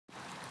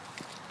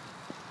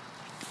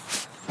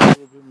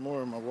bit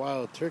more of my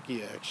wild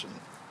turkey action.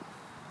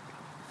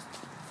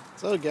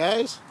 What's up,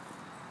 guys?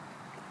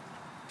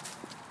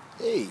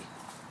 Hey,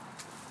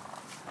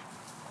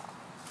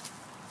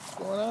 what's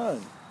going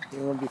on? You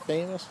want to be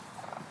famous?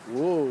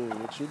 Whoa,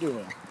 what you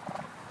doing?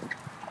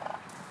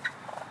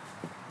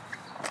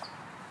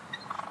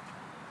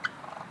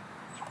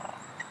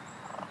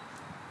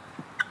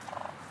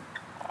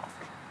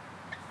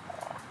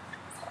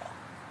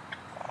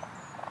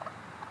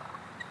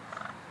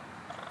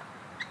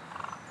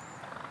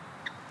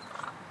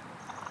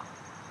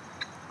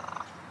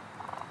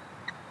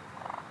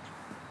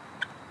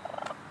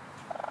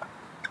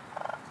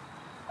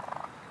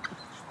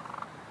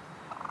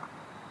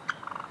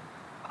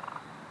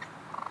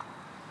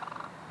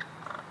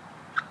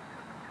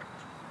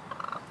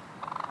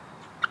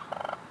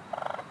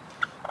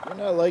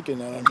 You're not liking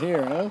that I'm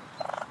here, huh?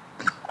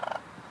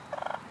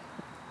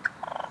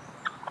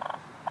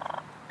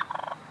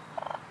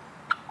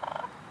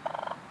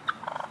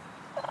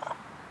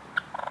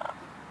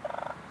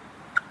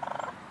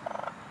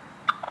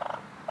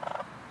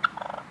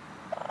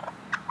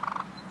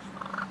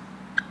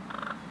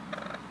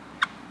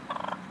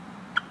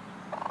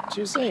 What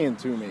you saying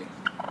to me?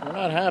 You're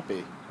not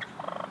happy.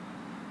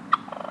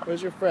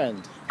 Where's your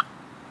friend?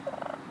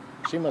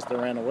 She must have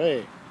ran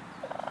away.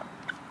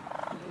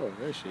 Oh,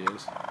 there she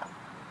is.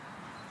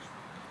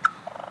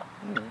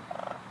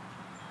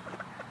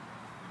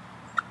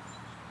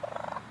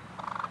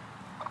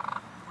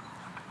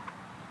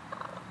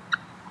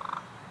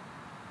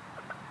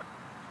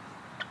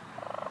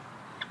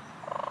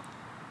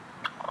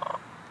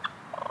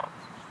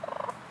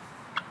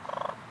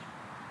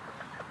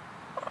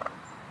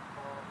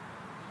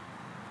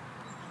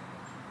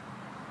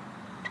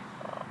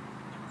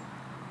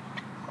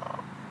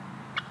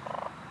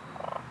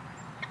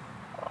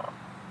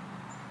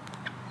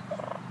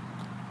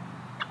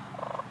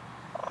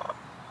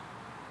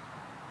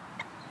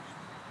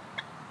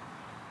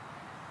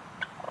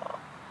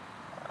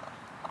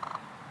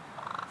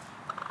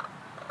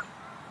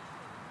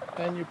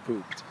 And you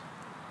pooped.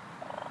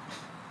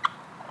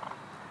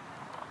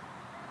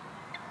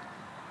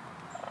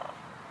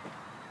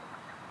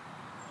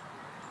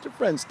 What's your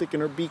friend sticking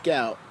her beak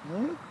out?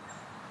 Hmm?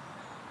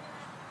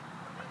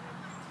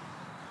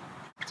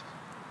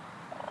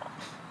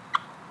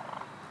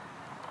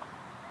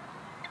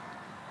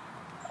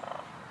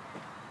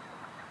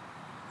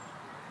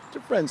 What's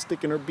your friend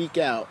sticking her beak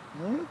out?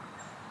 Hmm?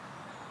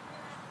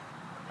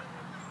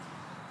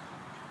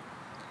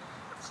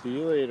 See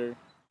you later.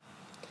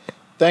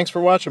 Thanks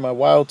for watching my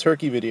wild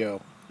turkey video.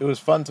 It was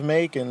fun to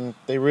make and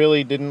they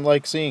really didn't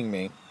like seeing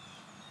me.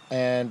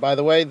 And by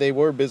the way, they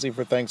were busy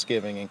for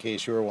Thanksgiving, in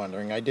case you were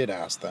wondering. I did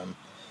ask them.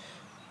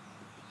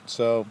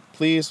 So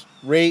please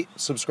rate,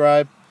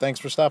 subscribe. Thanks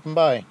for stopping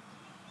by.